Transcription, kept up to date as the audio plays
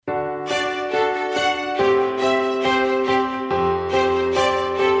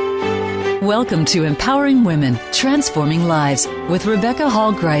Welcome to Empowering Women, Transforming Lives with Rebecca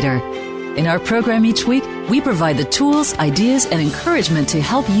Hall Greider. In our program each week, we provide the tools, ideas, and encouragement to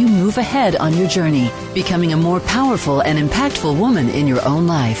help you move ahead on your journey, becoming a more powerful and impactful woman in your own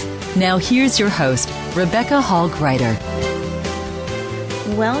life. Now here's your host, Rebecca Hall Greider.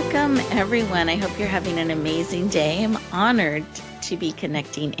 Welcome, everyone. I hope you're having an amazing day. I'm honored to be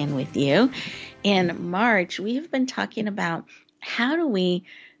connecting in with you. In March, we have been talking about how do we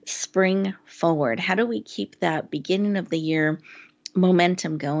spring forward? How do we keep that beginning of the year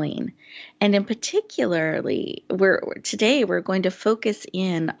momentum going? And in particularly, today we're going to focus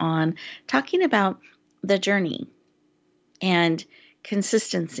in on talking about the journey and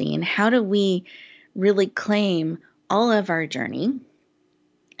consistency, and how do we really claim all of our journey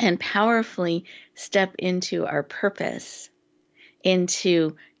and powerfully step into our purpose,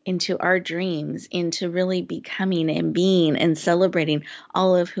 into our dreams, into really becoming and being and celebrating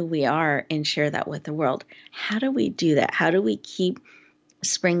all of who we are and share that with the world. How do we do that? How do we keep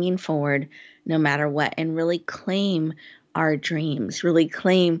springing forward no matter what, and really claim our dreams, really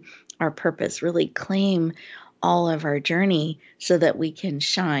claim our purpose, really claim all of our journey so that we can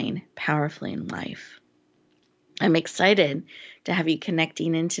shine powerfully in life? I'm excited to have you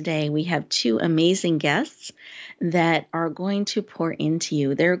connecting in today. We have two amazing guests that are going to pour into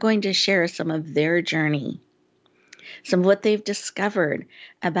you. They're going to share some of their journey, some of what they've discovered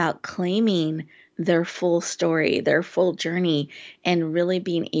about claiming their full story, their full journey, and really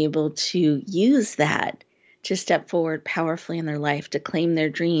being able to use that to step forward powerfully in their life, to claim their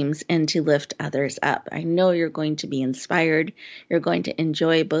dreams, and to lift others up. I know you're going to be inspired. You're going to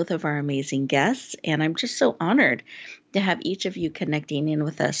enjoy both of our amazing guests, and I'm just so honored to have each of you connecting in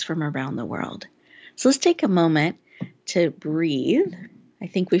with us from around the world. So let's take a moment to breathe. I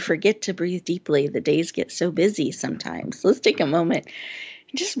think we forget to breathe deeply. The days get so busy sometimes. So let's take a moment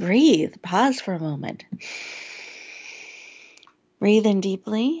and just breathe. Pause for a moment. Breathe in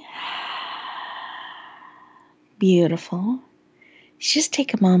deeply. Beautiful. Just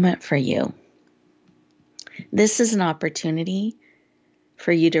take a moment for you. This is an opportunity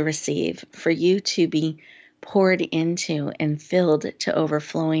for you to receive, for you to be poured into and filled to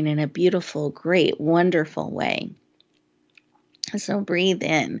overflowing in a beautiful, great, wonderful way. So breathe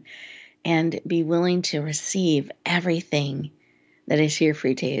in and be willing to receive everything that is here for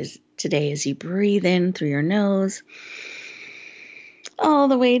you today as you breathe in through your nose, all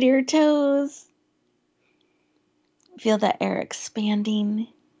the way to your toes. Feel that air expanding,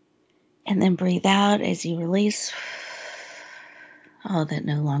 and then breathe out as you release all that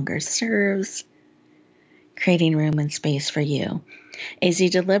no longer serves, creating room and space for you. As you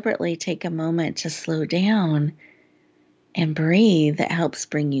deliberately take a moment to slow down and breathe, that helps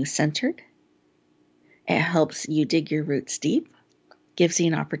bring you centered. It helps you dig your roots deep, gives you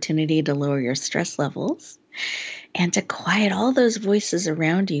an opportunity to lower your stress levels, and to quiet all those voices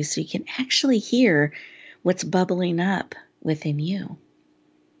around you so you can actually hear what's bubbling up within you.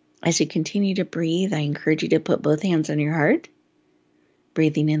 As you continue to breathe, I encourage you to put both hands on your heart,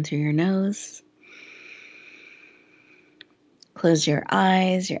 breathing in through your nose. Close your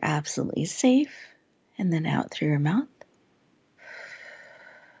eyes, you're absolutely safe, and then out through your mouth.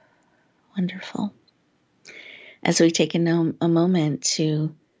 Wonderful. As we take a moment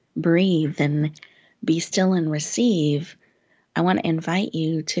to breathe and be still and receive, I want to invite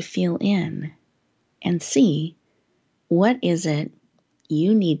you to feel in and see, what is it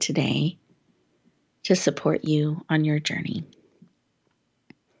you need today to support you on your journey?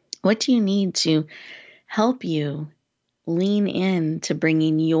 What do you need to help you lean in to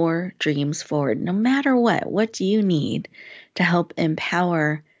bringing your dreams forward? No matter what do you need to help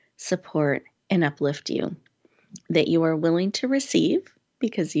empower, support, and uplift you, that you are willing to receive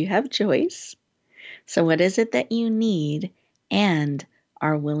because you have choice? So what is it that you need and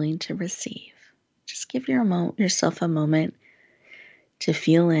are willing to receive? Just give yourself a moment to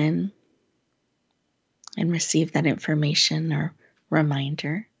feel in and receive that information or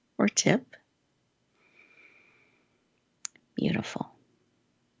reminder or tip. Beautiful.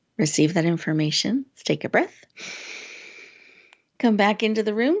 Receive that information. Let's take a breath. Come back into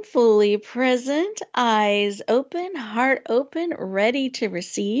the room fully present, eyes open, heart open, ready to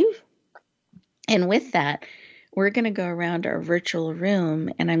receive. And with that, we're going to go around our virtual room,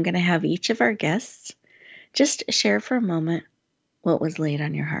 and I'm going to have each of our guests just share for a moment what was laid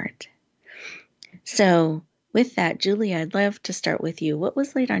on your heart. So with that, Julie, I'd love to start with you. What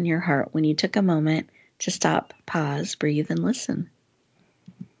was laid on your heart when you took a moment to stop, pause, breathe, and listen?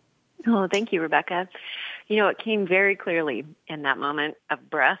 Oh, thank you, Rebecca. It came very clearly in that moment of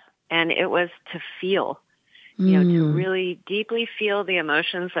breath, and it was to feel. to really deeply feel the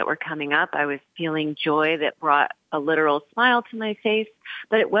emotions that were coming up. I was feeling joy that brought a literal smile to my face,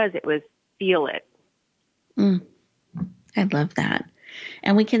 but it was feel it. I love that.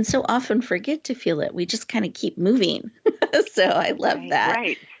 And we can so often forget to feel it. We just kind of keep moving. So I love that.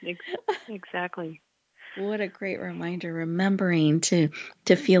 Right. Exactly. What a great reminder, remembering to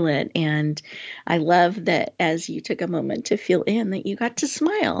feel it. And I love that as you took a moment to feel in, that you got to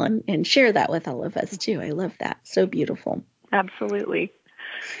smile and share that with all of us too. I love that. So beautiful. Absolutely.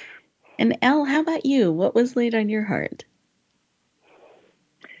 And Elle, how about you? What was laid on your heart?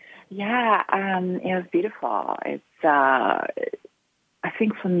 Yeah, it was beautiful. It's, I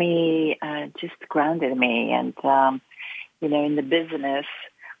think for me, just grounded me. And, in the business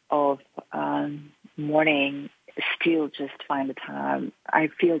of morning, still just find the time. I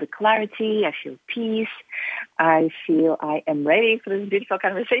feel the clarity. I feel peace. I feel I am ready for this beautiful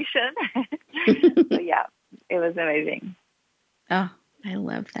conversation. So, yeah, it was amazing. Oh, I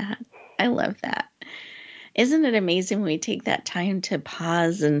love that. I love that. Isn't it amazing when we take that time to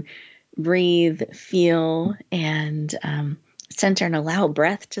pause and breathe, feel, and center and allow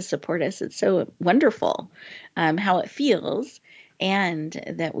breath to support us? It's so wonderful how it feels, and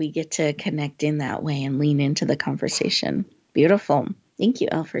that we get to connect in that way and lean into the conversation. Beautiful. Thank you,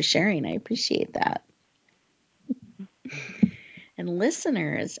 Elle, for sharing. I appreciate that. And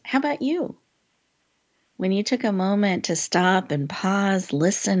listeners, how about you? When you took a moment to stop and pause,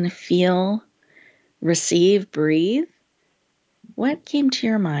 listen, feel, receive, breathe, what came to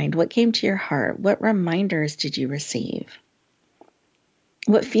your mind? What came to your heart? What reminders did you receive?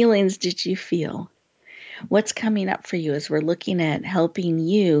 What feelings did you feel? What's coming up for you as we're looking at helping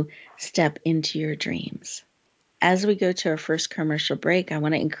you step into your dreams? As we go to our first commercial break, I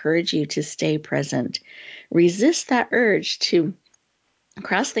want to encourage you to stay present. Resist that urge to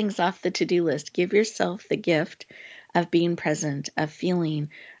cross things off the to-do list. Give yourself the gift of being present, of feeling,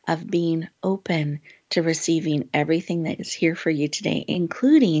 of being open to receiving everything that is here for you today,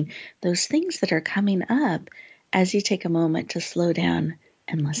 including those things that are coming up as you take a moment to slow down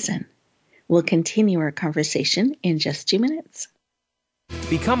and listen. We'll continue our conversation in just 2 minutes.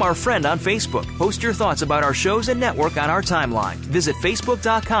 Become our friend on Facebook. Post your thoughts about our shows and network on our timeline. Visit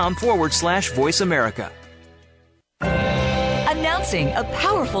facebook.com/Voice America. Announcing a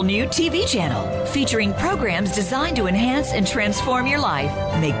powerful new TV channel featuring programs designed to enhance and transform your life.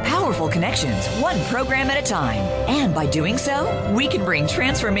 Make powerful connections, one program at a time. And by doing so, we can bring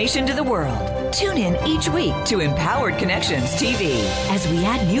transformation to the world. Tune in each week to Empowered Connections TV as we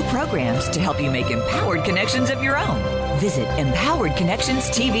add new programs to help you make empowered connections of your own. Visit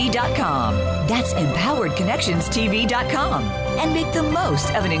empoweredconnectionstv.com. That's empoweredconnectionstv.com. And make the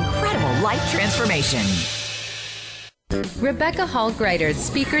most of an incredible life transformation. Rebecca Hall Greider's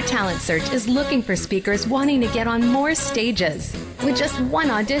Speaker Talent Search is looking for speakers wanting to get on more stages. With just one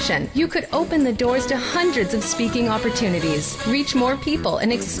audition, you could open the doors to hundreds of speaking opportunities, reach more people,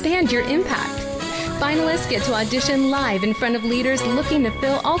 and expand your impact. Finalists get to audition live in front of leaders looking to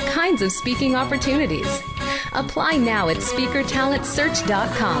fill all kinds of speaking opportunities. Apply now at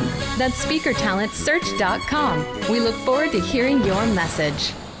SpeakerTalentSearch.com. That's SpeakerTalentSearch.com. We look forward to hearing your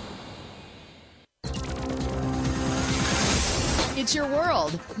message. It's your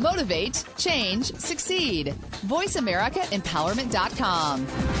world. Motivate, change, succeed. VoiceAmericaEmpowerment.com.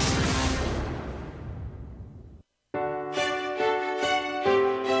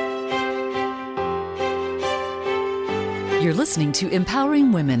 You're listening to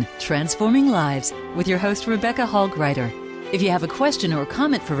Empowering Women, Transforming Lives with your host, Rebecca Hall Greider. If you have a question or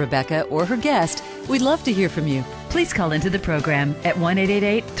comment for Rebecca or her guest, we'd love to hear from you. Please call into the program at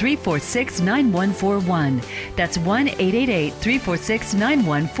 1-888-346-9141. That's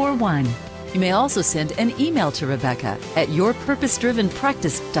 1-888-346-9141. You may also send an email to Rebecca at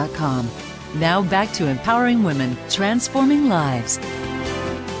yourpurposedrivenpractice.com. Now back to Empowering Women, Transforming Lives.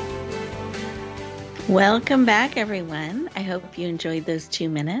 Welcome back, everyone. I hope you enjoyed those 2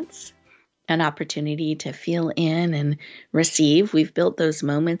 minutes. An opportunity to feel in and receive. We've built those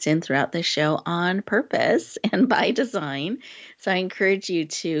moments in throughout the show on purpose and by design. So I encourage you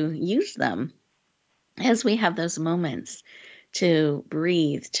to use them as we have those moments to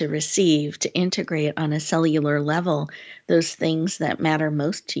breathe, to receive, to integrate on a cellular level those things that matter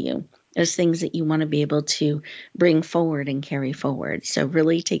most to you, those things that you want to be able to bring forward and carry forward. So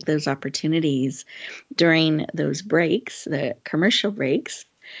really take those opportunities during those breaks, the commercial breaks,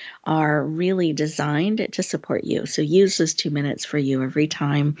 are really designed to support you. So use those 2 minutes for you every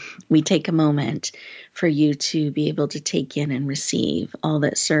time we take a moment for you to be able to take in and receive all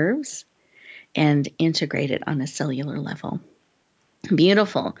that serves and integrate it on a cellular level.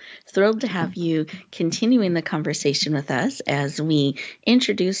 Beautiful. Thrilled to have you continuing the conversation with us as we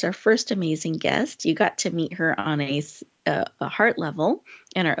introduce our first amazing guest. You got to meet her on a heart level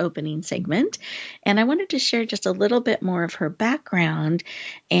in our opening segment. And I wanted to share just a little bit more of her background.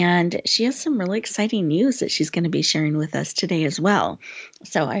 And she has some really exciting news that she's going to be sharing with us today as well.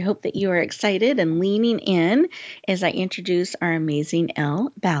 So I hope that you are excited and leaning in as I introduce our amazing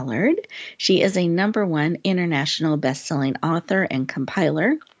Elle Ballard. She is a #1 international best-selling author and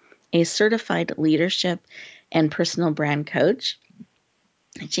compiler, a certified leadership and personal brand coach.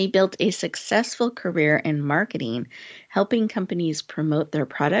 She built a successful career in marketing, helping companies promote their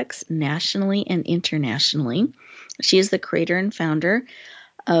products nationally and internationally. She is the creator and founder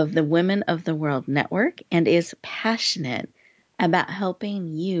of the Women of the World Network and is passionate about helping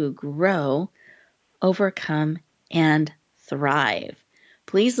you grow, overcome, and thrive.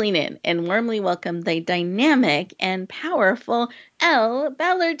 Please lean in and warmly welcome the dynamic and powerful Elle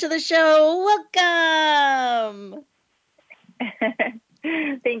Ballard to the show. Welcome!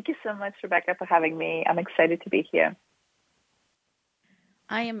 Thank you so much, Rebecca, for having me. I'm excited to be here.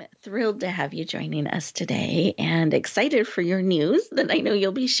 I am thrilled to have you joining us today and excited for your news that I know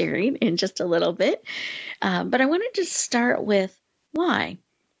you'll be sharing in just a little bit. But I wanted to start with why.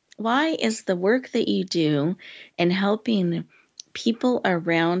 Why is the work that you do in helping people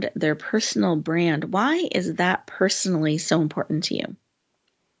around their personal brand, why is that personally so important to you?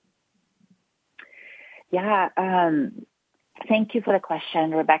 Yeah, thank you for the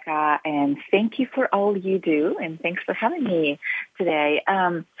question, Rebecca, and thank you for all you do, and thanks for having me today.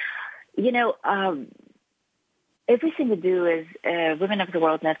 Everything we do is Women of the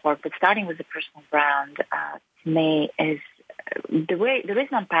World Network, but starting with the personal brand, to me is the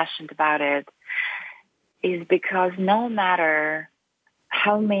reason I'm passionate about it is because no matter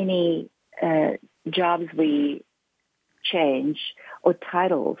how many jobs we change or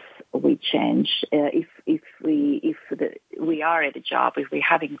titles we change, if we are at a job, if we're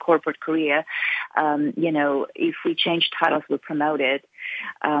having a corporate career, if we change titles, we're promoted,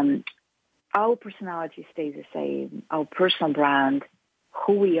 our personality stays the same. Our personal brand,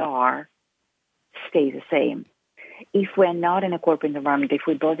 who we are, stays the same. If we're not in a corporate environment, if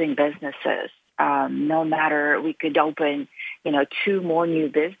we're building businesses, no matter we could open, 2 more new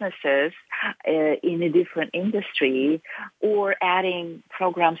businesses in a different industry or adding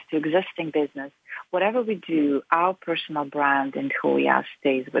programs to existing business, whatever we do, our personal brand and who we are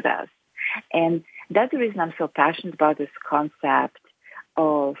stays with us. And that's the reason I'm so passionate about this concept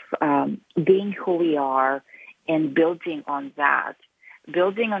of being who we are and building on that,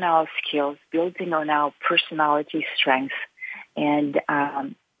 building on our skills, building on our personality strengths, and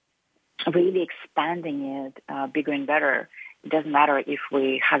really expanding it bigger and better. It doesn't matter if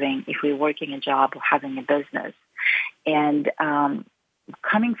we're working a job or having a business. And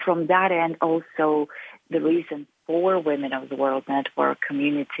coming from that end, also the reason for Women of the World Network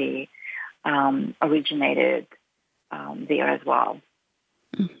community originated there as well.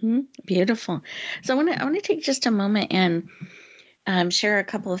 Mm-hmm. Beautiful. So I want to take just a moment and share a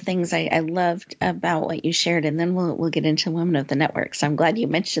couple of things I loved about what you shared, and then we'll get into Women of the Network. So I'm glad you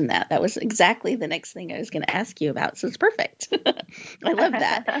mentioned that. That was exactly the next thing I was going to ask you about. So it's perfect. I love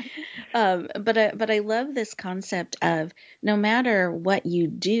that. But I love this concept of no matter what you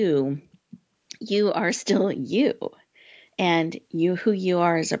do, you are still you, and who you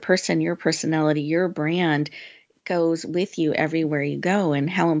are as a person, your personality, your brand goes with you everywhere you go. And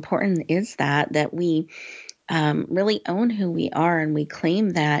how important is that we really own who we are and we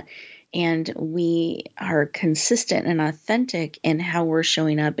claim that, and we are consistent and authentic in how we're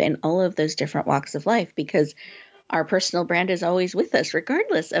showing up in all of those different walks of life, because our personal brand is always with us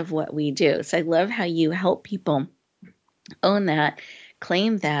regardless of what we do. So I love how you help people own that,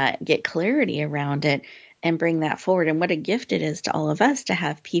 claim that, get clarity around it, and bring that forward. And what a gift it is to all of us to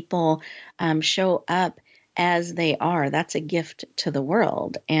have people show up as they are. That's a gift to the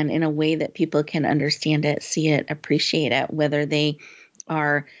world, and in a way that people can understand it, see it, appreciate it, whether they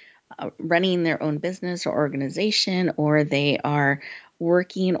are running their own business or organization, or they are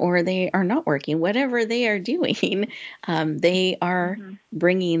working or they are not working, whatever they are doing, they are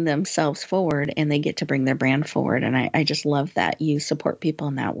bringing themselves forward, and they get to bring their brand forward. And I just love that you support people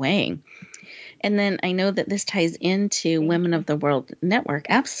in that way. And then I know that this ties into Women of the World Network.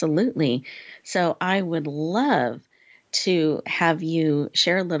 Absolutely. So I would love to have you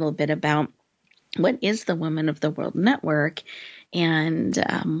share a little bit about what is the Women of the World Network, and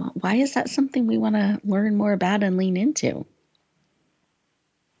why is that something we want to learn more about and lean into?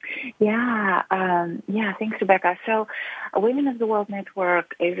 Yeah, thanks, Rebecca. So Women of the World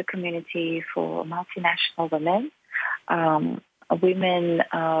Network is a community for multinational women women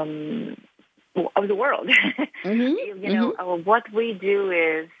of the world. What we do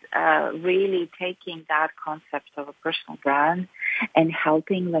is really taking that concept of a personal brand and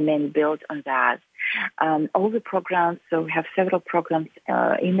helping women build on that. All the programs, so we have several programs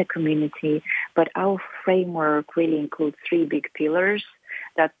in the community, but our framework really includes 3 big pillars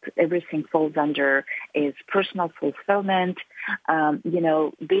that everything falls under is personal fulfillment,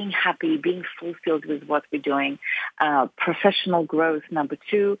 being happy, being fulfilled with what we're doing, professional growth, number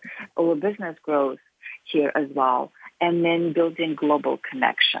 2, or business growth here as well, and then building global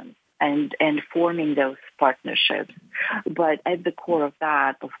connections and forming those partnerships. But at the core of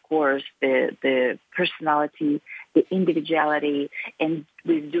that, of course, the personality, the individuality, and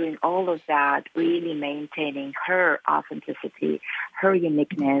with doing all of that, really maintaining her authenticity, her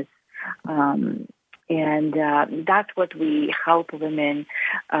uniqueness, and that's what we help women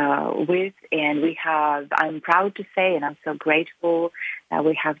with. And we have, I'm proud to say, and I'm so grateful that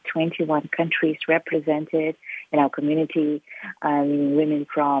we have 21 countries represented in our community, women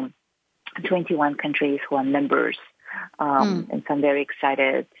from 21 countries who are members. And so I'm very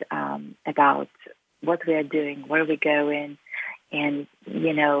excited about what we are doing, where we're going, and,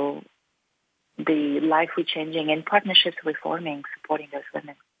 the life we're changing and partnerships we're forming, supporting those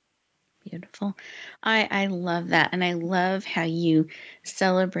women. Beautiful. I love that. And I love how you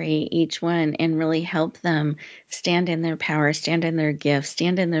celebrate each one and really help them stand in their power, stand in their gifts,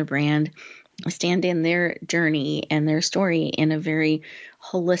 stand in their brand, stand in their journey and their story in a very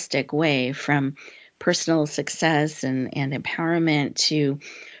holistic way, from personal success and empowerment to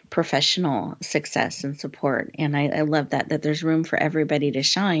professional success and support. And I love that there's room for everybody to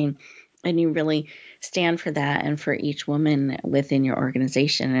shine. And you really stand for that and for each woman within your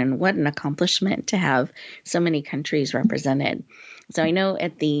organization. And what an accomplishment to have so many countries represented. So I know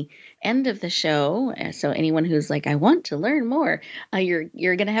at the end of the show, so anyone who's like, I want to learn more,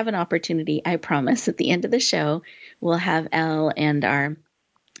 you're going to have an opportunity, I promise. At the end of the show, we'll have Elle and our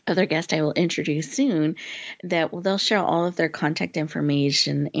other guest I will introduce soon, that they'll share all of their contact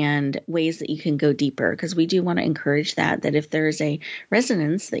information and ways that you can go deeper, because we do want to encourage that if there's a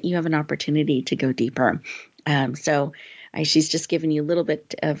resonance, that you have an opportunity to go deeper. She's just given you a little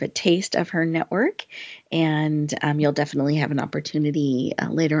bit of a taste of her network, and you'll definitely have an opportunity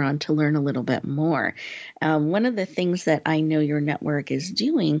later on to learn a little bit more. One of the things that I know your network is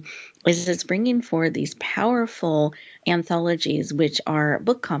doing is it's bringing forward these powerful anthologies, which are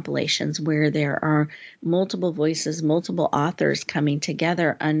book compilations where there are multiple voices, multiple authors coming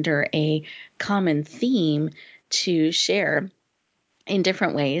together under a common theme to share in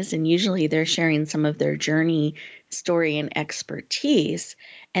different ways. And usually they're sharing some of their journey, story, and expertise.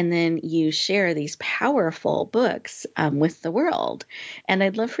 And then you share these powerful books with the world. And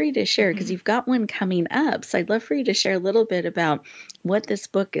I'd love for you to share, because you've got one coming up. So I'd love for you to share a little bit about what this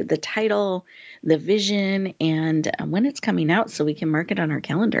book, the title, the vision, and when it's coming out so we can mark it on our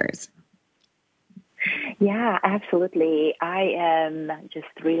calendars. Yeah, absolutely. I am just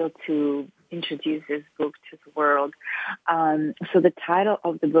thrilled to introduce this book to the world. So the title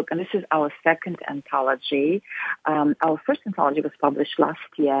of the book, and this is our second anthology. Our first anthology was published last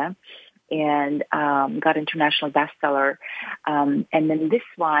year and got international bestseller. And then this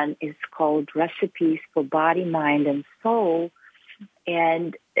one is called Recipes for Body, Mind, and Soul.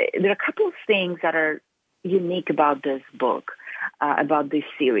 And there are a couple of things that are unique about this book, about this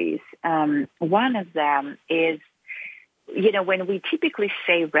series. One of them is, when we typically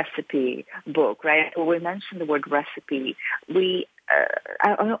say recipe book, right, or we mention the word recipe, we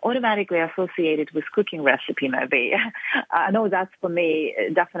automatically associate it with cooking recipe, maybe. I know that's for me,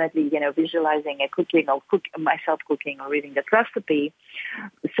 definitely, visualizing a cooking or myself cooking or reading that recipe.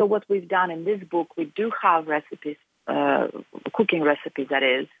 So what we've done in this book, we do have recipes, cooking recipes, that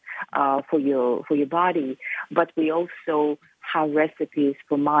is, for your body, but we also have recipes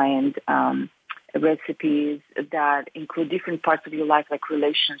for mind, recipes that include different parts of your life, like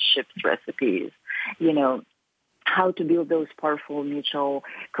relationships recipes, how to build those powerful mutual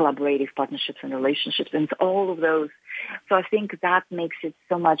collaborative partnerships and relationships, and all of those. So I think that makes it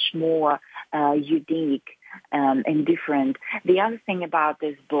so much more unique and different. The other thing about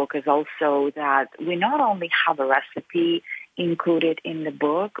this book is also that we not only have a recipe included in the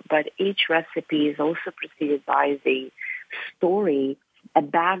book, but each recipe is also preceded by the story, a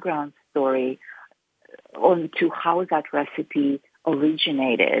background story on to how that recipe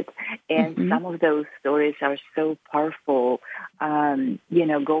originated. And some of those stories are so powerful,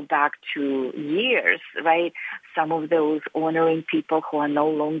 go back to years, right? Some of those honoring people who are no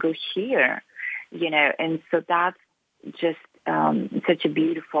longer here, and so that's just such a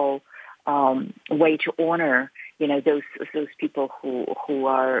beautiful way to honor, those people who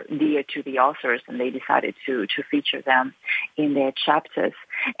are dear to the authors, and they decided to feature them in their chapters.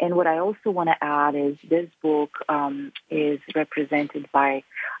 And what I also want to add is this book is represented by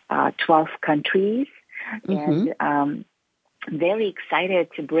 12 countries, and very excited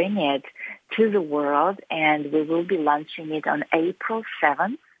to bring it to the world, and we will be launching it on April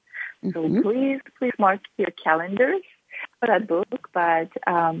 7th. So please mark your calendars for that book. But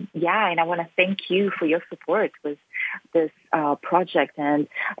and I want to thank you for your support with this project, and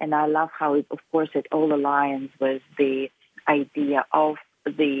I love how it all aligns with the idea of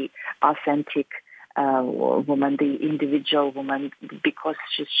the authentic woman, the individual woman, because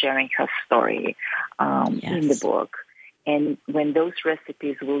she's sharing her story in the book. And when those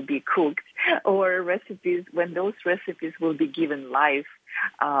recipes will be cooked, or when those recipes will be given life,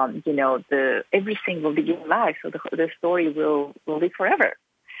 everything will be given life. So the story will live forever.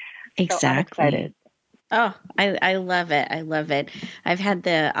 Exactly. So I'm excited. Oh, I love it. I love it. I've had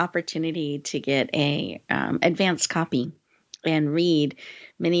the opportunity to get a advanced copy and read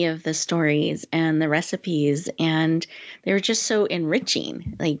many of the stories and the recipes, and they were just so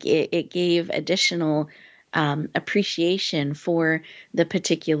enriching. Like it gave additional appreciation for the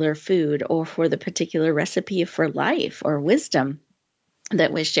particular food or for the particular recipe for life or wisdom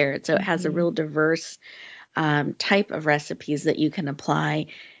that was shared. So it has a real diverse type of recipes that you can apply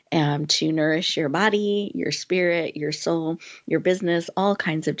to nourish your body, your spirit, your soul, your business, all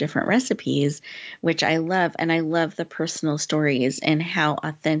kinds of different recipes, which I love. And I love the personal stories and how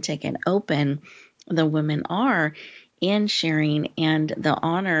authentic and open the women are in sharing, and the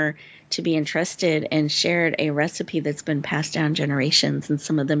honor to be entrusted and shared a recipe that's been passed down generations and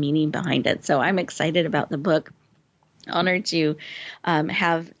some of the meaning behind it. So I'm excited about the book. Honored to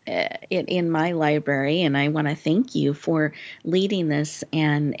have it in my library, and I want to thank you for leading this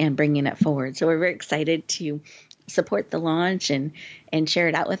and bringing it forward. So we're very excited to support the launch and share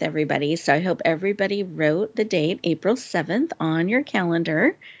it out with everybody. So I hope everybody wrote the date, April 7th, on your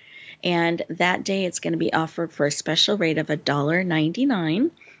calendar. And that day it's going to be offered for a special rate of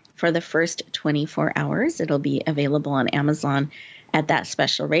 $1.99 for the first 24 hours. It'll be available on Amazon at that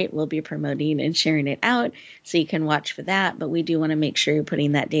special rate. We'll be promoting and sharing it out, so you can watch for that. But we do want to make sure you're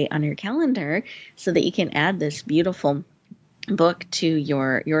putting that date on your calendar so that you can add this beautiful book to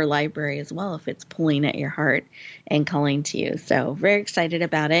your library as well, if it's pulling at your heart and calling to you. So very excited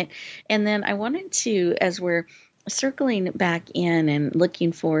about it. And then I wanted to, as we're circling back in and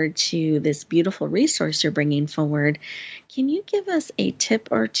looking forward to this beautiful resource you're bringing forward, can you give us a tip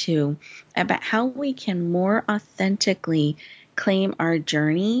or two about how we can more authentically claim our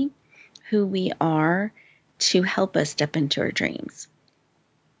journey, who we are, to help us step into our dreams?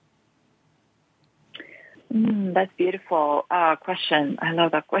 That's beautiful question. I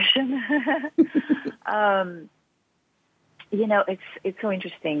love that question. It's so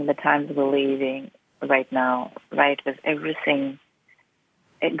interesting the times we're living right now, right, with everything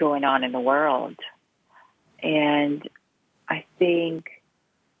going on in the world. And I think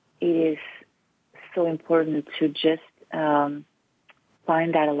it is so important to just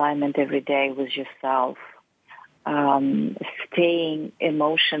find that alignment every day with yourself, staying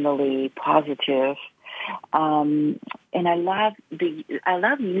emotionally positive. And I love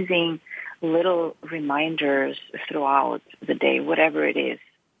using little reminders throughout the day, whatever it is,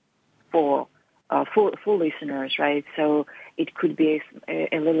 for listeners, right? So it could be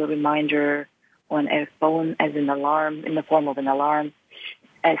a little reminder on a phone as an alarm, in the form of an alarm,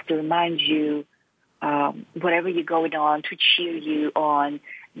 as to remind you whatever you're going on, to cheer you on,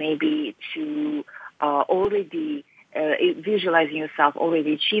 maybe to already visualizing yourself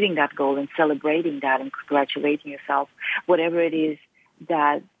already achieving that goal and celebrating that and congratulating yourself, whatever it is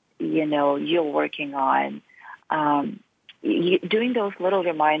that, you're working on. Doing those little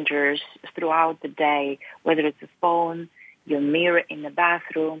reminders throughout the day, whether it's a phone, your mirror in the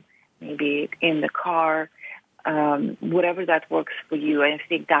bathroom, maybe in the car, whatever that works for you. I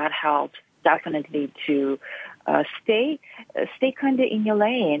think that helps definitely to stay kind of in your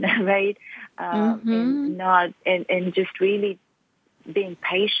lane, right? And just really being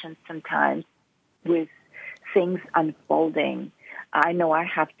patient sometimes with things unfolding. I know I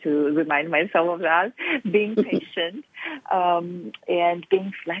have to remind myself of that, being patient and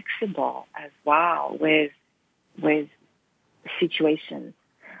being flexible as well with situations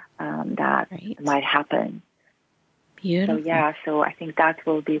that might happen. Beautiful. So I think that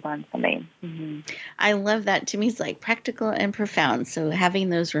will be one for me. I love that. To me, it's like practical and profound. So having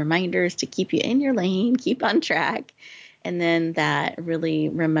those reminders to keep you in your lane, keep on track, and then that really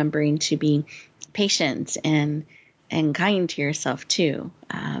remembering to be patient and and kind to yourself too,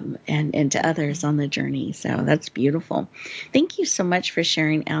 and to others on the journey. So that's beautiful. Thank you so much for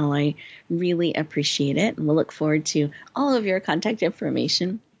sharing, Elle. I really appreciate it. And we'll look forward to all of your contact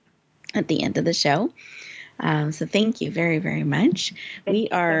information at the end of the show. So thank you very, very much. Thank you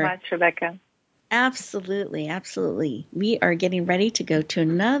so much, Rebecca. Absolutely, absolutely. We are getting ready to go to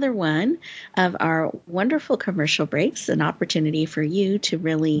another one of our wonderful commercial breaks, an opportunity for you to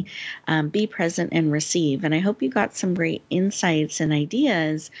really be present and receive. And I hope you got some great insights and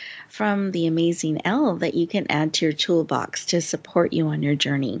ideas from the amazing Elle that you can add to your toolbox to support you on your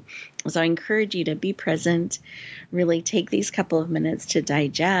journey. So I encourage you to be present, really take these couple of minutes to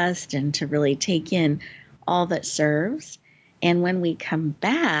digest and to really take in all that serves. And when we come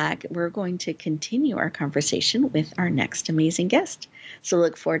back, we're going to continue our conversation with our next amazing guest. So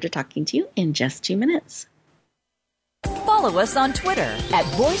look forward to talking to you in just 2 minutes. Follow us on Twitter at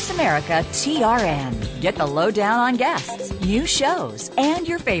VoiceAmericaTRN. Get the lowdown on guests, new shows, and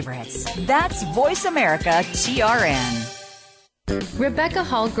your favorites. That's VoiceAmericaTRN. Rebecca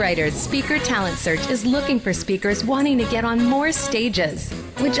Hall Greider's Speaker Talent Search is looking for speakers wanting to get on more stages.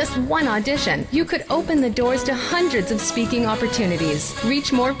 With just one audition, you could open the doors to hundreds of speaking opportunities,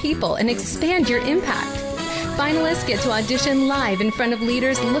 reach more people, and expand your impact. Finalists get to audition live in front of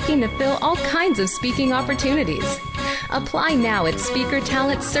leaders looking to fill all kinds of speaking opportunities. Apply now at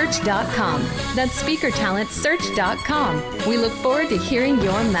SpeakerTalentSearch.com. That's SpeakerTalentSearch.com. We look forward to hearing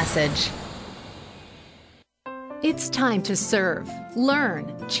your message. It's time to serve,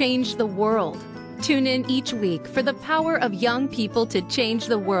 learn, change the world. Tune in each week for the power of young people to change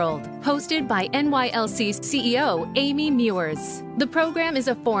the world. Hosted by NYLC CEO Amy Mewers. The program is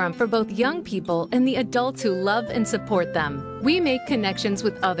a forum for both young people and the adults who love and support them. We make connections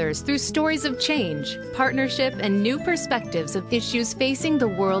with others through stories of change, partnership, and new perspectives of issues facing the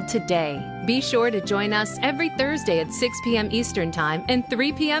world today. Be sure to join us every Thursday at 6 p.m. Eastern Time and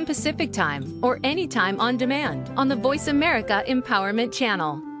 3 p.m. Pacific Time, or anytime on demand on the Voice America Empowerment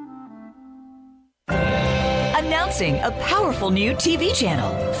Channel. Announcing a powerful new TV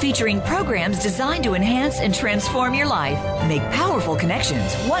channel featuring programs designed to enhance and transform your life. Make powerful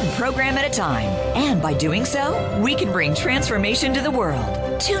connections, one program at a time. And by doing so, we can bring transformation to the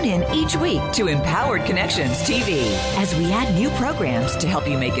world. Tune in each week to Empowered Connections TV as we add new programs to help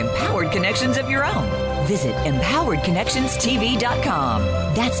you make empowered connections of your own. Visit EmpoweredConnectionsTV.com.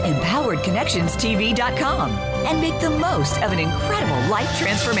 That's EmpoweredConnectionsTV.com. And make the most of an incredible life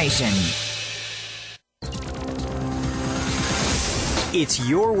transformation. It's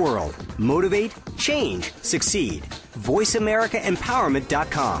your world. Motivate, change, succeed.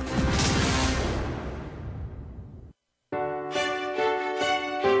 VoiceAmericaEmpowerment.com.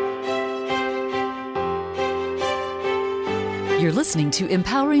 You're listening to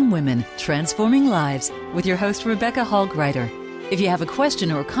Empowering Women, Transforming Lives with your host, Rebecca Hall Greider. If you have a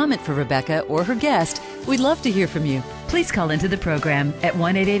question or comment for Rebecca or her guest, we'd love to hear from you. Please call into the program at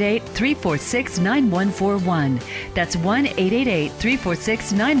 1-888-346-9141. That's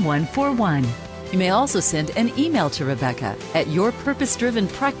 1-888-346-9141. You may also send an email to Rebecca at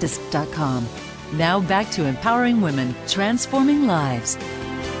yourpurposedrivenpractice.com. Now back to Empowering Women, Transforming Lives.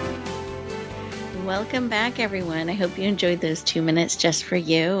 Welcome back, everyone. I hope you enjoyed those 2 minutes just for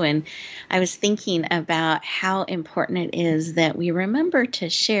you. And I was thinking about how important it is that we remember to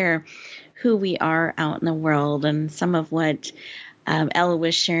share who we are out in the world, and some of what Ella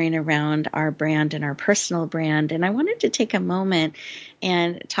was sharing around our brand and our personal brand. And I wanted to take a moment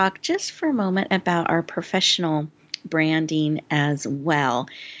and talk just for a moment about our professional branding as well.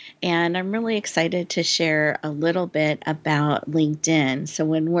 And I'm really excited to share a little bit about LinkedIn. So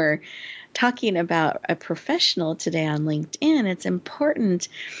when we're talking about a professional today on LinkedIn, it's important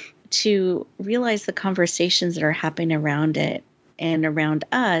to realize the conversations that are happening around it and around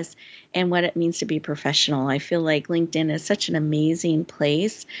us and what it means to be professional. I feel like LinkedIn is such an amazing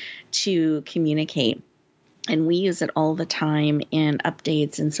place to communicate. And we use it all the time in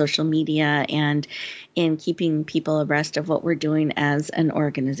updates in social media and in keeping people abreast of what we're doing as an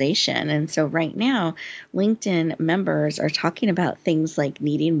organization. And so right now, LinkedIn members are talking about things like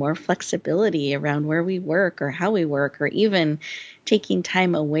needing more flexibility around where we work or how we work, or even taking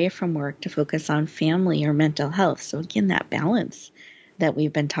time away from work to focus on family or mental health. So again, that balance that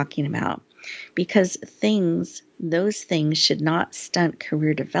we've been talking about. Because those things should not stunt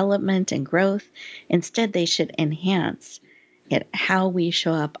career development and growth. Instead, they should enhance how we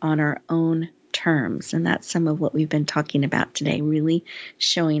show up on our own terms. And that's some of what we've been talking about today, really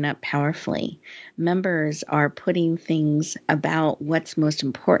showing up powerfully. Members are putting things about what's most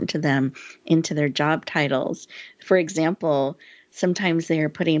important to them into their job titles. For example, sometimes they are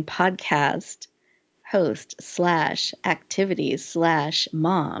putting podcast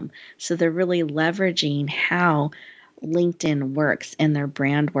host/activities/mom. So they're really leveraging how LinkedIn works and their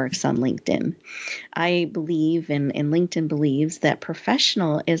brand works on LinkedIn. I believe, and LinkedIn believes, that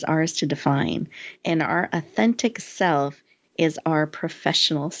professional is ours to define, and our authentic self is our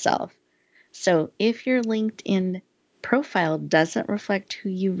professional self. So if your LinkedIn profile doesn't reflect who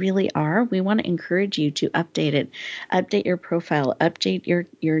you really are, we want to encourage you to update it. Update your profile, update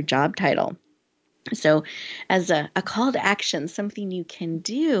your job title. So as a call to action, something you can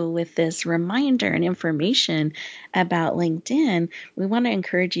do with this reminder and information about LinkedIn, we want to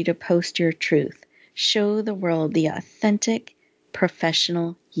encourage you to post your truth. Show the world the authentic,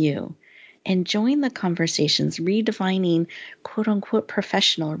 professional you. And join the conversations, redefining quote-unquote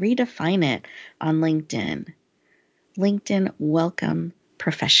professional. Redefine it on LinkedIn. LinkedIn welcome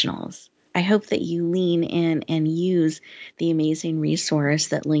professionals. I hope that you lean in and use the amazing resource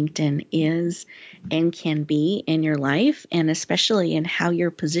that LinkedIn is and can be in your life, and especially in how you're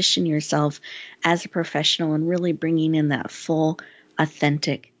positioning yourself as a professional and really bringing in that full,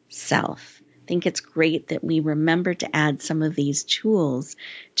 authentic self. I think it's great that we remember to add some of these tools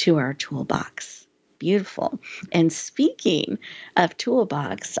to our toolbox. Beautiful. And speaking of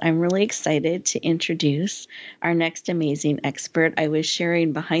toolbox, I'm really excited to introduce our next amazing expert. I was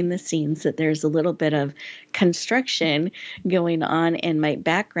sharing behind the scenes that there's a little bit of construction going on in my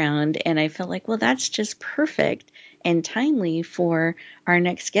background, and I felt like, well, that's just perfect and timely for our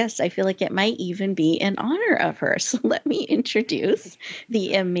next guest. I feel like it might even be in honor of her. So let me introduce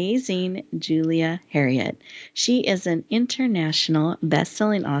the amazing Julia Harriet. She is an international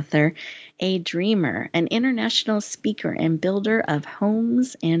best-selling author, a dreamer, an international speaker, and builder of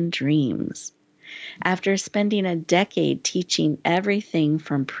homes and dreams. After spending a decade teaching everything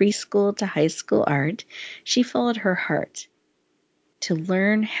from preschool to high school art, she followed her heart to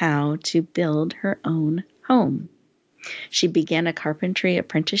learn how to build her own home. She began a carpentry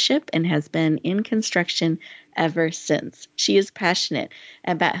apprenticeship and has been in construction ever since. She is passionate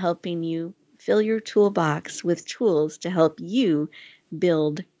about helping you fill your toolbox with tools to help you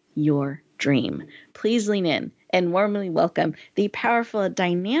build your dream. Please lean in and warmly welcome the powerful,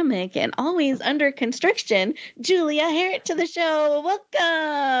 dynamic, and always under construction, Julia Harriet, to the show.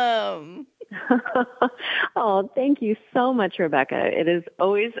 Welcome. Oh, thank you so much, Rebecca. It is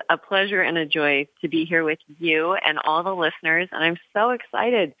always a pleasure and a joy to be here with you and all the listeners. And I'm so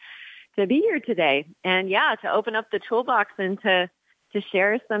excited to be here today. And to open up the toolbox and to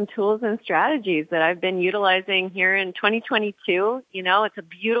share some tools and strategies that I've been utilizing here in 2022. You know, it's a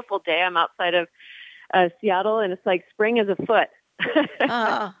beautiful day. I'm outside of Seattle, and it's like spring is afoot.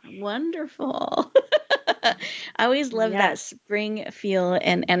 Oh, wonderful. I always love that spring feel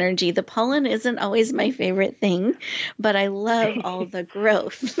and energy. The pollen isn't always my favorite thing, but I love all the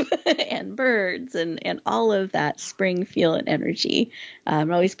growth and birds and all of that spring feel and energy.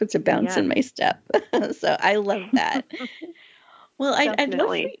 It always puts a bounce in my step. So I love that. Well, I'd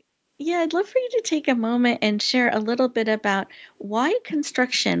love for you to take a moment and share a little bit about why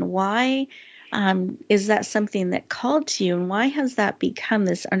construction, why is that something that called to you, and why has that become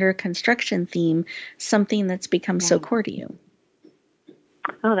this under construction theme, something that's become so core to you?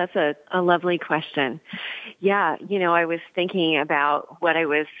 Oh, that's a lovely question. Yeah, I was thinking about what I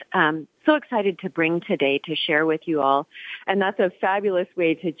was so excited to bring today to share with you all, and that's a fabulous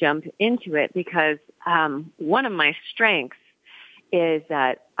way to jump into it because one of my strengths is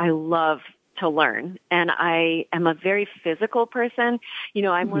that I love to learn. And I am a very physical person.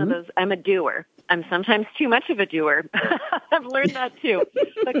 I'm one of those, I'm a doer. I'm sometimes too much of a doer. I've learned that too.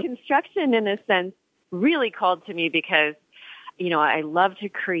 But construction, in a sense, really called to me because, I love to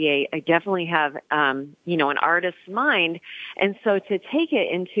create. I definitely have, an artist's mind. And so to take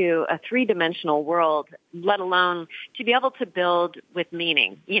it into a three-dimensional world, let alone to be able to build with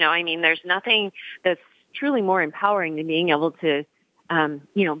meaning, there's nothing that's truly more empowering than being able to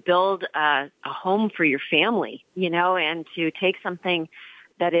build a home for your family, and to take something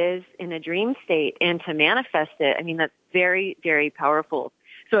that is in a dream state and to manifest it. That's very, very powerful.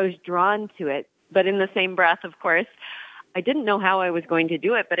 So I was drawn to it. But in the same breath, of course, I didn't know how I was going to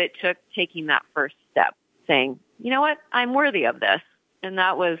do it, but it took taking that first step, saying, you know what, I'm worthy of this. And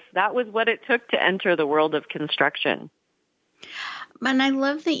that was what it took to enter the world of construction. And I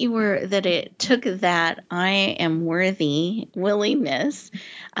love that it took that I am worthy willingness.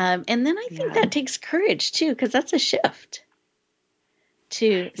 And then I think that takes courage too, because that's a shift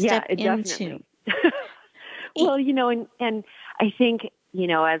to step into. Well, and I think,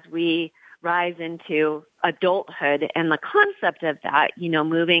 as we rise into adulthood and the concept of that,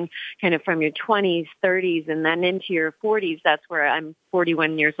 moving kind of from your 20s, 30s, and then into your 40s, that's where I'm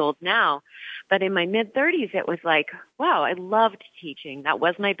 41 years old now. But in my mid-30s, it was like, wow, I loved teaching. That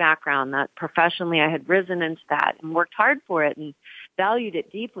was my background. That professionally, I had risen into that and worked hard for it and valued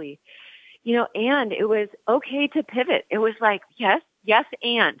it deeply. And it was okay to pivot. It was like, yes,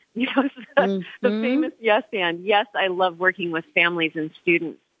 and. The famous yes, and. Yes, I love working with families and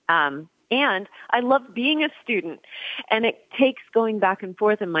students. And I love being a student. And it takes going back and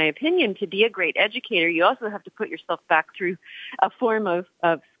forth, in my opinion, to be a great educator. You also have to put yourself back through a form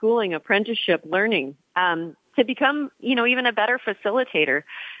of schooling, apprenticeship, learning, to become, even a better facilitator.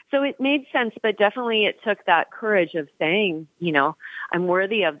 So it made sense, but definitely it took that courage of saying, I'm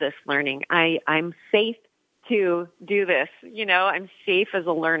worthy of this learning. I'm safe to do this. I'm safe as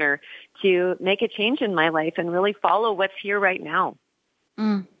a learner to make a change in my life and really follow what's here right now.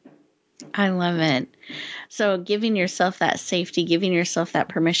 I love it. So giving yourself that safety, giving yourself that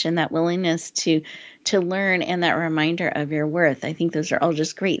permission, that willingness to learn, and that reminder of your worth. I think those are all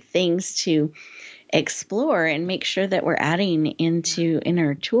just great things to explore and make sure that we're adding in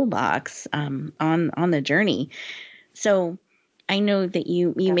our toolbox on the journey. So I know that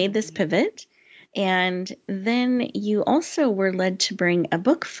you made this pivot, and then you also were led to bring a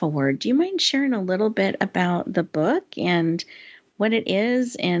book forward. Do you mind sharing a little bit about the book and what it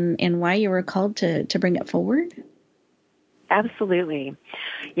is and why you were called to bring it forward? Absolutely.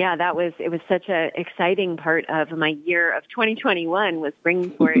 Yeah, it was such an exciting part of my year of 2021 was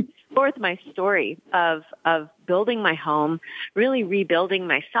bringing forth my story of building my home, really rebuilding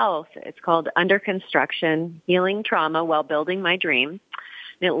myself. It's called Under Construction, Healing Trauma While Building My Dream.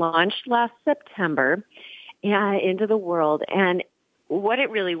 And it launched last September into the world. And what it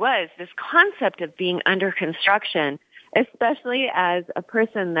really was, this concept of being under construction, especially as a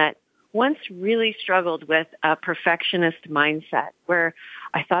person that once really struggled with a perfectionist mindset where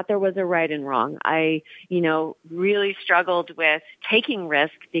I thought there was a right and wrong. I, really struggled with taking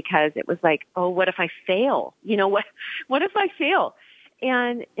risk because it was like, oh, what if I fail? What if I fail?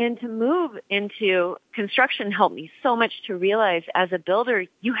 And to move into construction helped me so much to realize as a builder,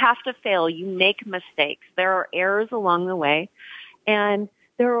 you have to fail. You make mistakes. There are errors along the way, and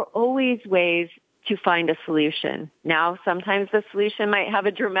there are always ways to find a solution. Now, sometimes the solution might have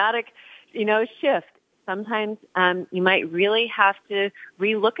a dramatic, shift. Sometimes you might really have to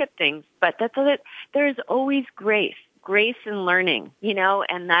relook at things, but that's it. There's always grace in learning,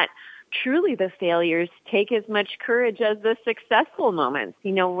 and that truly the failures take as much courage as the successful moments.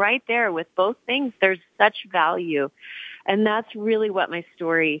 Right there with both things, there's such value, and that's really what my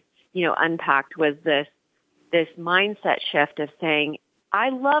story, unpacked was this mindset shift of saying, I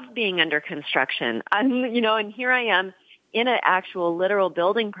love being under construction. And here I am in an actual literal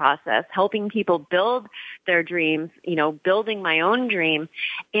building process, helping people build their dreams, building my own dream.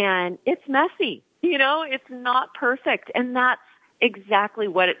 And it's messy, it's not perfect. And that's exactly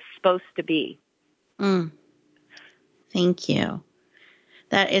what it's supposed to be. Thank you.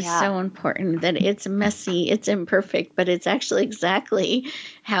 That is so important, that it's messy, it's imperfect, but it's actually exactly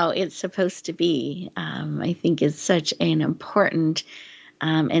how it's supposed to be. I think is such an important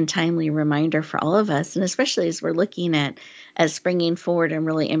and timely reminder for all of us, and especially as we're looking at springing forward and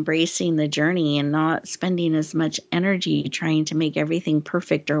really embracing the journey and not spending as much energy trying to make everything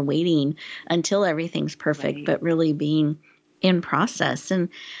perfect or waiting until everything's perfect, right, but really being in process. And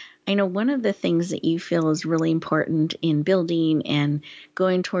I know one of the things that you feel is really important in building and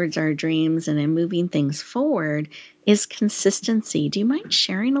going towards our dreams and in moving things forward is consistency. Do you mind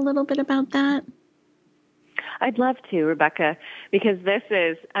sharing a little bit about that? I'd love to, Rebecca, because this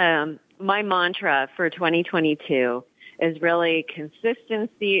is my mantra for 2022 is really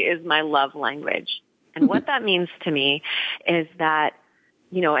consistency is my love language. And what that means to me is that,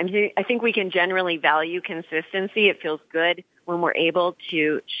 I think we can generally value consistency. It feels good when we're able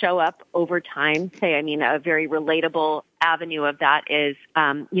to show up over time. A very relatable avenue of that is,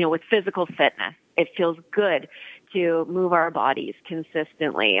 with physical fitness. It feels good to move our bodies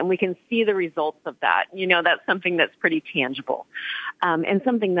consistently, and we can see the results of that. That's something that's pretty tangible, and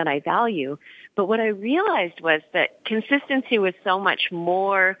something that I value. But what I realized was that consistency was so much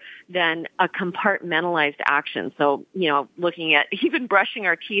more than a compartmentalized action. So, looking at even brushing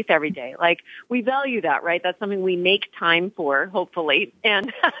our teeth every day, like we value that, right? That's something we make time for, hopefully.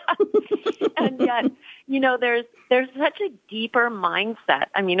 And, and yet, there's such a deeper mindset.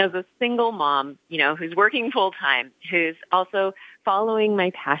 As a single mom, who's working full time, who's also following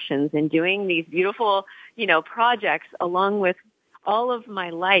my passions and doing these beautiful, projects along with all of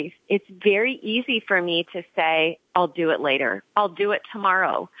my life, it's very easy for me to say, I'll do it later. I'll do it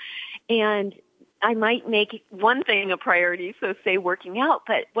tomorrow. And I might make one thing a priority, so say working out,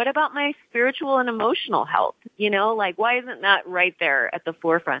 but what about my spiritual and emotional health? Like why isn't that right there at the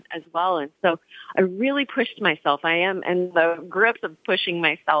forefront as well? And so I really pushed myself. I am in the grips of pushing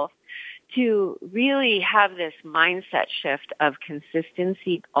myself to really have this mindset shift of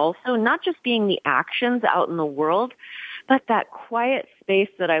consistency also, not just being the actions out in the world, but that quiet space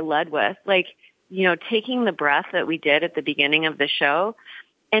that I led with, like, taking the breath that we did at the beginning of the show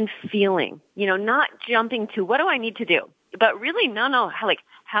and feeling, not jumping to what do I need to do, but really, no,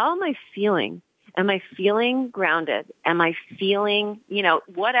 how am I feeling? Am I feeling grounded? Am I feeling,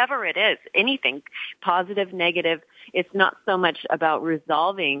 whatever it is, anything, positive, negative? It's not so much about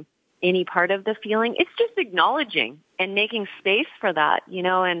resolving any part of the feeling. It's just acknowledging and making space for that,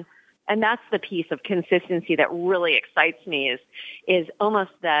 and that's the piece of consistency that really excites me is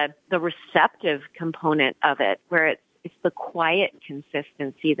almost the receptive component of it, where it's the quiet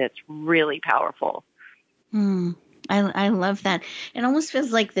consistency that's really powerful. I love that. It almost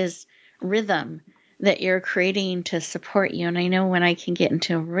feels like this rhythm that you're creating to support you. And I know when I can get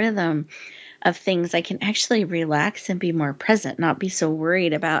into a rhythm of things, I can actually relax and be more present, not be so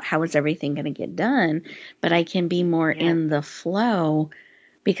worried about how is everything going to get done, but I can be more in the flow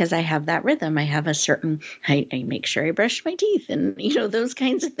because I have that rhythm. I have a certain, I make sure I brush my teeth and, those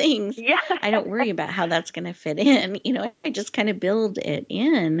kinds of things. Yeah. I don't worry about how that's going to fit in. I just kind of build it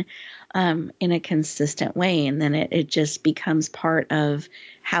in a consistent way. And then it just becomes part of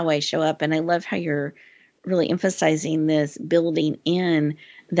how I show up. And I love how you're really emphasizing this building in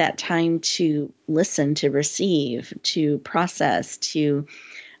that time to listen, to receive, to process, to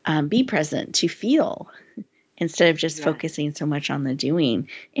be present, to feel, instead of just focusing so much on the doing.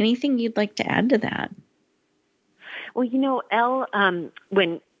 Anything you'd like to add to that? Well, Elle,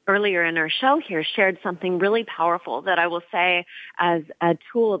 when earlier in our show here shared something really powerful that I will say as a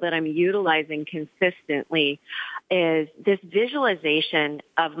tool that I'm utilizing consistently is this visualization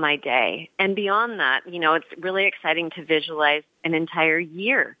of my day. And beyond that, it's really exciting to visualize an entire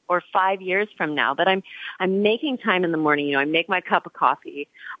year or 5 years from now. But I'm making time in the morning. I make my cup of coffee.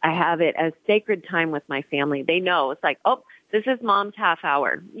 I have it as sacred time with my family. They know it's like, oh, this is mom's half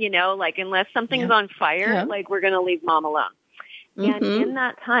hour, unless something's on fire, we're going to leave mom alone. And in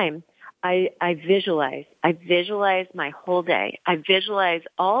that time, I visualize my whole day. I visualize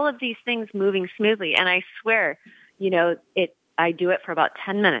all of these things moving smoothly. And I swear, I do it for about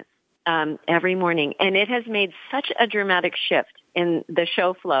 10 minutes every morning. And it has made such a dramatic shift in the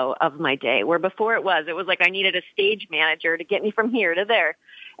show flow of my day, where before it was like I needed a stage manager to get me from here to there.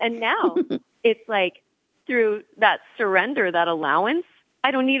 And now it's like through that surrender, that allowance, I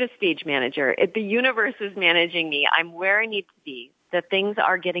don't need a stage manager. The universe is managing me. I'm where I need to be. The things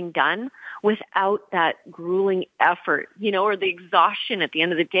are getting done without that grueling effort, or the exhaustion at the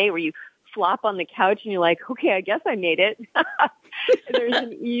end of the day where you flop on the couch and you're like, okay, I guess I made it. There's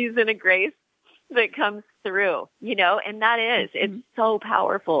an ease and a grace that comes through, and that is, it's so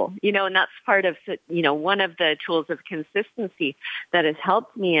powerful, and that's part of, one of the tools of consistency that has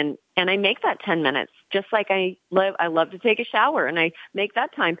helped me. And I make that 10 minutes, just like I love to take a shower and I make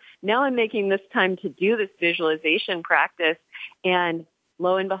that time. Now I'm making this time to do this visualization practice. And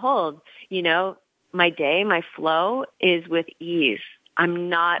lo and behold, my day, my flow is with ease. I'm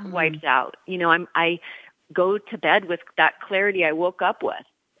not wiped out. I go to bed with that clarity I woke up with,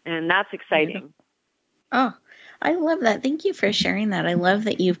 and that's exciting. Oh, I love that. Thank you for sharing that. I love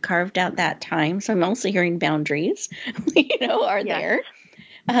that you've carved out that time. So I'm also hearing boundaries, are there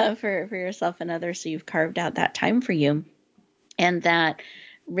for yourself and others. So you've carved out that time for you, and that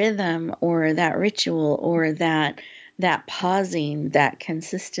rhythm or that ritual or that pausing, that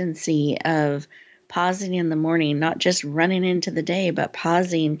consistency of pausing in the morning, not just running into the day, but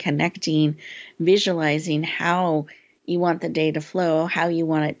pausing, connecting, visualizing how you want the day to flow, how you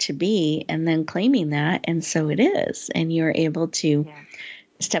want it to be, and then claiming that. And so it is. And you're able to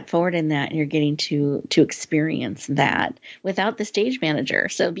step forward in that, and you're getting to experience that without the stage manager.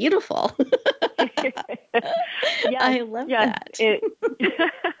 So beautiful. I love that.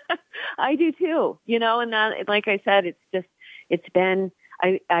 I do too, and that, like I said, it's been,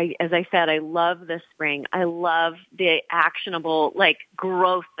 as I said, I love the spring. I love the actionable,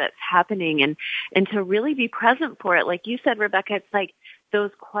 growth that's happening, and to really be present for it. Like you said, Rebecca, it's like those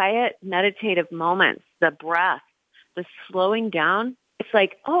quiet meditative moments, the breath, the slowing down. It's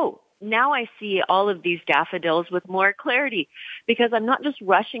like, oh, now I see all of these daffodils with more clarity, because I'm not just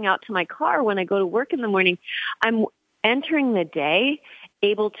rushing out to my car when I go to work in the morning. I'm entering the day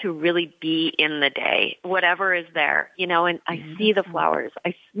able to really be in the day, whatever is there, and I see the flowers.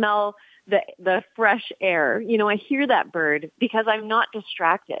 I smell the fresh air. I hear that bird because I'm not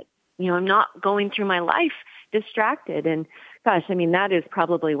distracted. I'm not going through my life distracted. And gosh, I mean, that is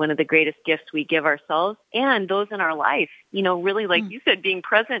probably one of the greatest gifts we give ourselves and those in our life. Really, like you said, being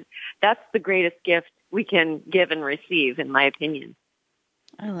present, that's the greatest gift we can give and receive, in my opinion.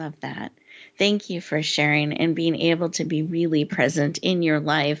 I love that. Thank you for sharing and being able to be really present in your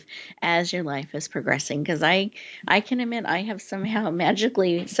life as your life is progressing. Because I can admit I have somehow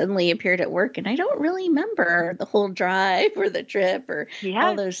magically suddenly appeared at work and I don't really remember the whole drive or the trip or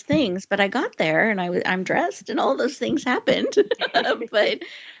all those things. But I got there and I'm dressed and all those things happened. But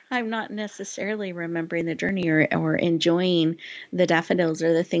I'm not necessarily remembering the journey or enjoying the daffodils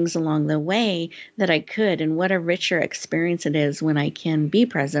or the things along the way that I could. And what a richer experience it is when I can be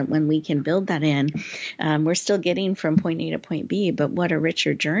present, when we can build that in. We're still getting from point A to point B, but what a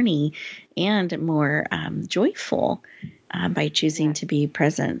richer journey and more joyful by choosing to be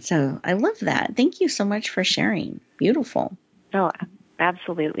present. So I love that. Thank you so much for sharing. Beautiful. Oh,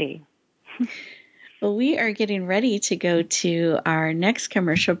 absolutely. Well, we are getting ready to go to our next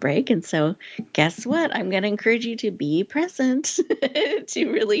commercial break. And so guess what? I'm going to encourage you to be present,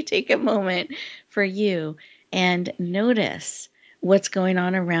 to really take a moment for you and notice what's going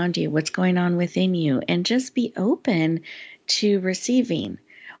on around you, what's going on within you, and just be open to receiving.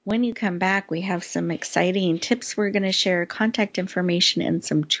 When you come back, we have some exciting tips we're going to share, contact information, and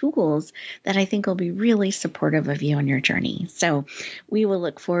some tools that I think will be really supportive of you on your journey. So we will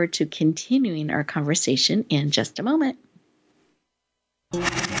look forward to continuing our conversation in just a moment.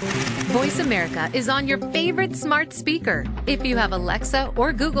 Voice America is on your favorite smart speaker. If you have Alexa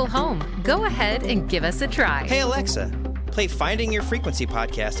or Google Home, go ahead and give us a try. Hey, Alexa, play Finding Your Frequency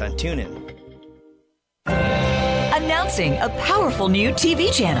podcast on TuneIn. Announcing a powerful new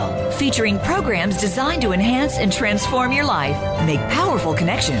TV channel featuring programs designed to enhance and transform your life. Make powerful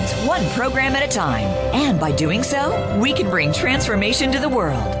connections, one program at a time. And by doing so, we can bring transformation to the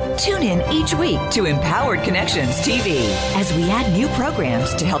world. Tune in each week to Empowered Connections TV as we add new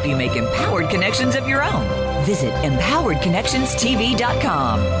programs to help you make empowered connections of your own. Visit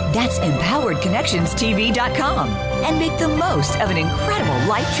empoweredconnectionstv.com. That's empoweredconnectionstv.com. And make the most of an incredible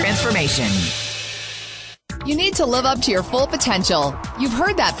life transformation. You need to live up to your full potential. You've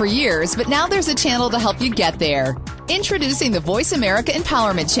heard that for years, but now there's a channel to help you get there. Introducing the Voice America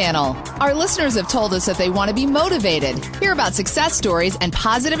Empowerment Channel. Our listeners have told us that they want to be motivated, hear about success stories, and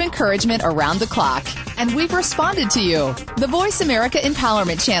positive encouragement around the clock. And we've responded to you. The Voice America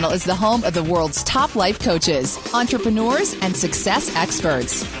Empowerment Channel is the home of the world's top life coaches, entrepreneurs, and success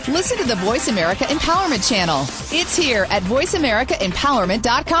experts. Listen to the Voice America Empowerment Channel. It's here at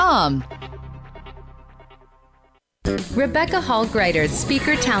voiceamericaempowerment.com. Rebecca Hall Greider's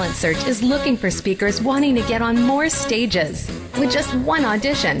Speaker Talent Search is looking for speakers wanting to get on more stages. With just one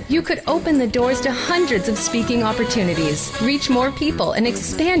audition, you could open the doors to hundreds of speaking opportunities, reach more people, and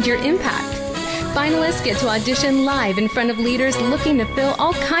expand your impact. Finalists get to audition live in front of leaders looking to fill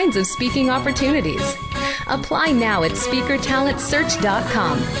all kinds of speaking opportunities. Apply now at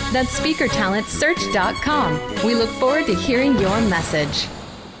SpeakerTalentSearch.com. That's SpeakerTalentSearch.com. We look forward to hearing your message.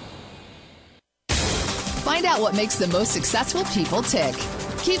 Find out what makes the most successful people tick.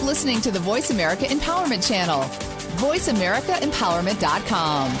 Keep listening to the Voice America Empowerment Channel.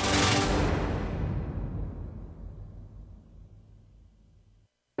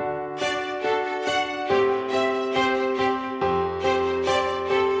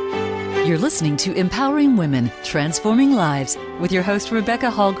 You're listening to Empowering Women, Transforming Lives with your host, Rebecca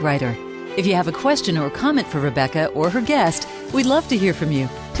Hall Greider. If you have a question or comment for Rebecca or her guest, we'd love to hear from you.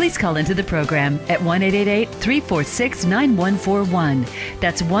 Please call into the program at 1-888-346-9141.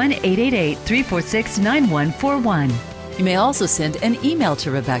 That's 1-888-346-9141. You may also send an email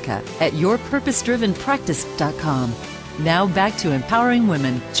to Rebecca at yourpurposedrivenpractice.com. Now back to Empowering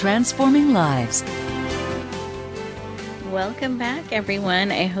Women, Transforming Lives. Welcome back,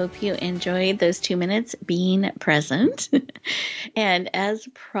 everyone. I hope you enjoyed those 2 minutes being present. And as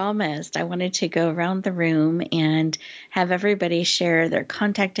promised, I wanted to go around the room and have everybody share their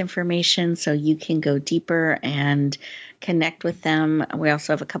contact information so you can go deeper and connect with them. We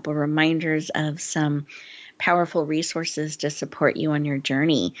also have a couple of reminders of some powerful resources to support you on your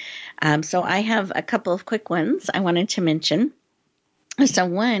journey. So I have a couple of quick ones I wanted to mention. So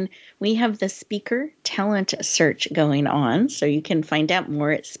one, we have the Speaker Talent Search going on. So you can find out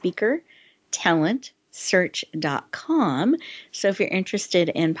more at SpeakerTalentSearch.com. search.com. So if you're interested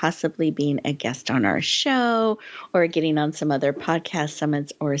in possibly being a guest on our show or getting on some other podcast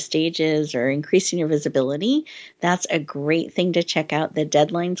summits or stages or increasing your visibility, that's a great thing to check out. The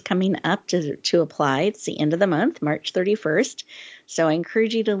deadline's coming up to apply. It's the end of the month, March 31st. So I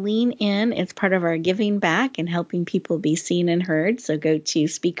encourage you to lean in. It's part of our giving back and helping people be seen and heard. So go to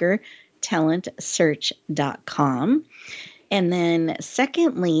speakertalentsearch.com. And then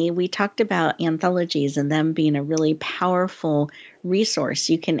secondly, we talked about anthologies and them being a really powerful resource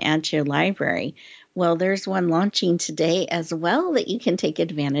you can add to your library. Well, there's one launching today as well that you can take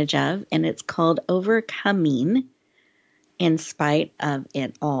advantage of, and it's called Overcoming in Spite of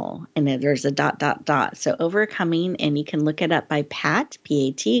It All. And then there's a ... So Overcoming, and you can look it up by Pat,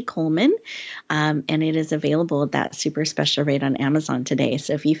 P-A-T, Coleman, and it is available at that super special rate on Amazon today.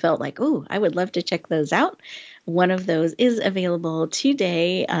 So if you felt like, oh, I would love to check those out, one of those is available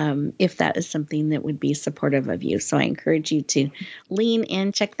today if that is something that would be supportive of you. So I encourage you to lean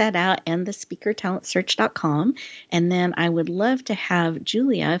in, check that out, and the speakertalentsearch.com. And then I would love to have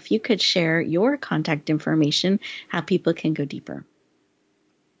Julia, if you could share your contact information, how people can go deeper.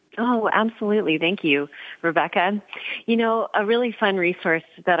 Oh, absolutely. Thank you, Rebecca. You know, a really fun resource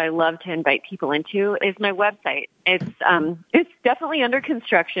that I love to invite people into is my website. It's definitely under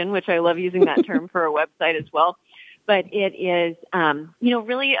construction, which I love using that term for a website as well. But it is,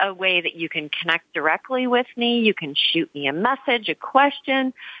 really a way that you can connect directly with me. You can shoot me a message, a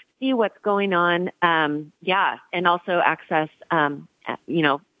question, see what's going on. And also access,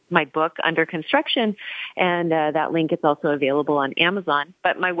 my book Under Construction, and that link is also available on Amazon.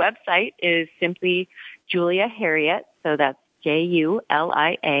 But my website is simply Julia Harriet, so that's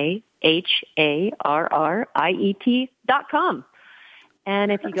JuliaHarriet.com.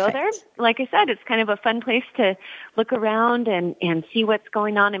 And if you go there, like I said, it's kind of a fun place to look around and see what's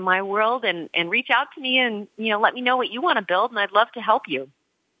going on in my world and reach out to me and, let me know what you want to build, and I'd love to help you.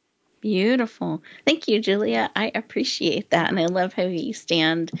 Beautiful. Thank you, Julia. I appreciate that. And I love how you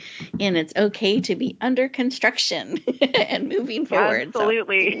stand in it's okay to be under construction and moving forward.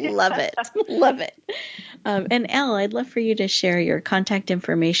 Absolutely. So, love it. Love it. And Elle, I'd love for you to share your contact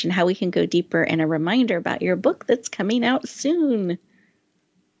information, how we can go deeper, and a reminder about your book that's coming out soon.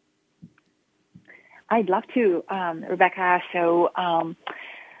 I'd love to, Rebecca. So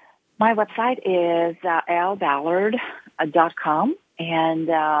my website is lballard.com. And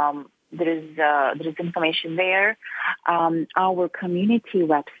there is information there. Our community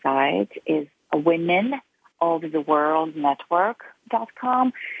website is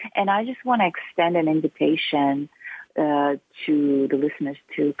womenoftheworldnetwork.com. And I just want to extend an invitation to the listeners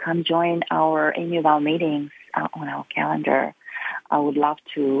to come join our annual meetings on our calendar. I would love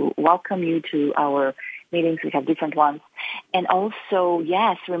to welcome you to our meetings. We have different ones. And also,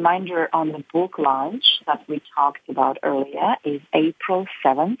 yes, reminder on the book launch that we talked about earlier is April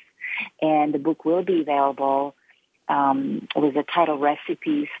 7th. And the book will be available with the title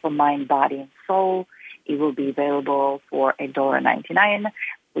Recipes for Mind, Body, and Soul. It will be available for $1.99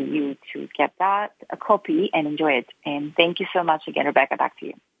 for you to get that, a copy, and enjoy it. And thank you so much again, Rebecca. Back to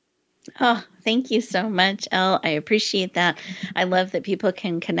you. Oh, thank you so much, Elle. I appreciate that. I love that people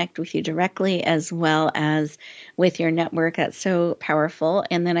can connect with you directly as well as with your network. That's so powerful.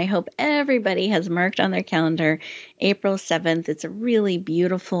 And then I hope everybody has marked on their calendar April 7th. It's a really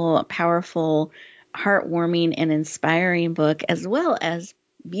beautiful, powerful, heartwarming, and inspiring book, as well as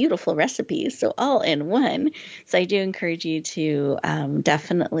beautiful recipes, so all in one. So I do encourage you to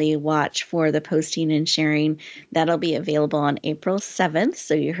definitely watch for the posting and sharing. That'll be available on April 7th.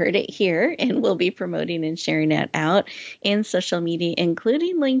 So you heard it here, and we'll be promoting and sharing it out in social media,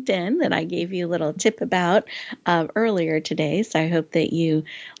 including LinkedIn, that I gave you a little tip about earlier today. So I hope that you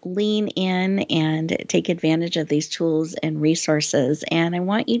lean in and take advantage of these tools and resources. And I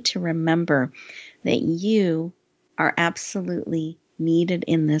want you to remember that you are absolutely needed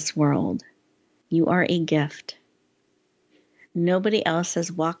in this world. You are a gift. Nobody else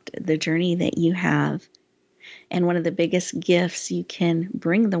has walked the journey that you have. And one of the biggest gifts you can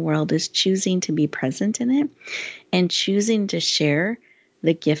bring the world is choosing to be present in it and choosing to share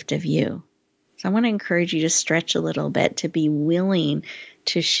the gift of you. So I want to encourage you to stretch a little bit, to be willing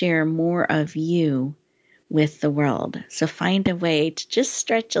to share more of you with the world. So find a way to just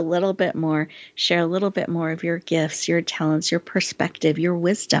stretch a little bit more, share a little bit more of your gifts, your talents, your perspective, your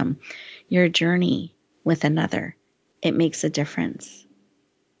wisdom, your journey with another. It makes a difference.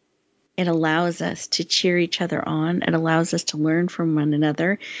 It allows us to cheer each other on. It allows us to learn from one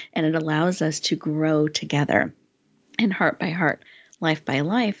another, and it allows us to grow together. And heart by heart, life by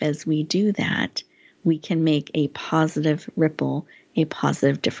life, as we do that, we can make a positive ripple, a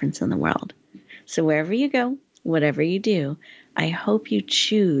positive difference in the world. So wherever you go, whatever you do, I hope you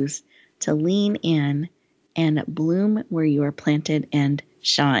choose to lean in and bloom where you are planted and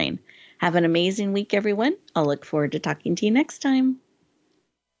shine. Have an amazing week, everyone. I'll look forward to talking to you next time.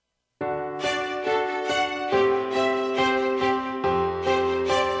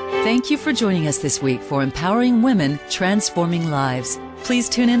 Thank you for joining us this week for Empowering Women, Transforming Lives. Please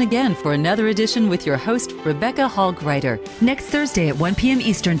tune in again for another edition with your host, Rebecca Hall-Gruyter, next Thursday at 1 p.m.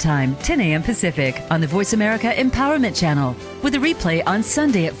 Eastern Time, 10 a.m. Pacific, on the Voice America Empowerment Channel, with a replay on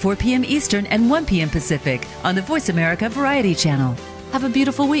Sunday at 4 p.m. Eastern and 1 p.m. Pacific on the Voice America Variety Channel. Have a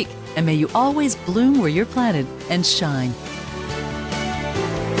beautiful week, and may you always bloom where you're planted and shine.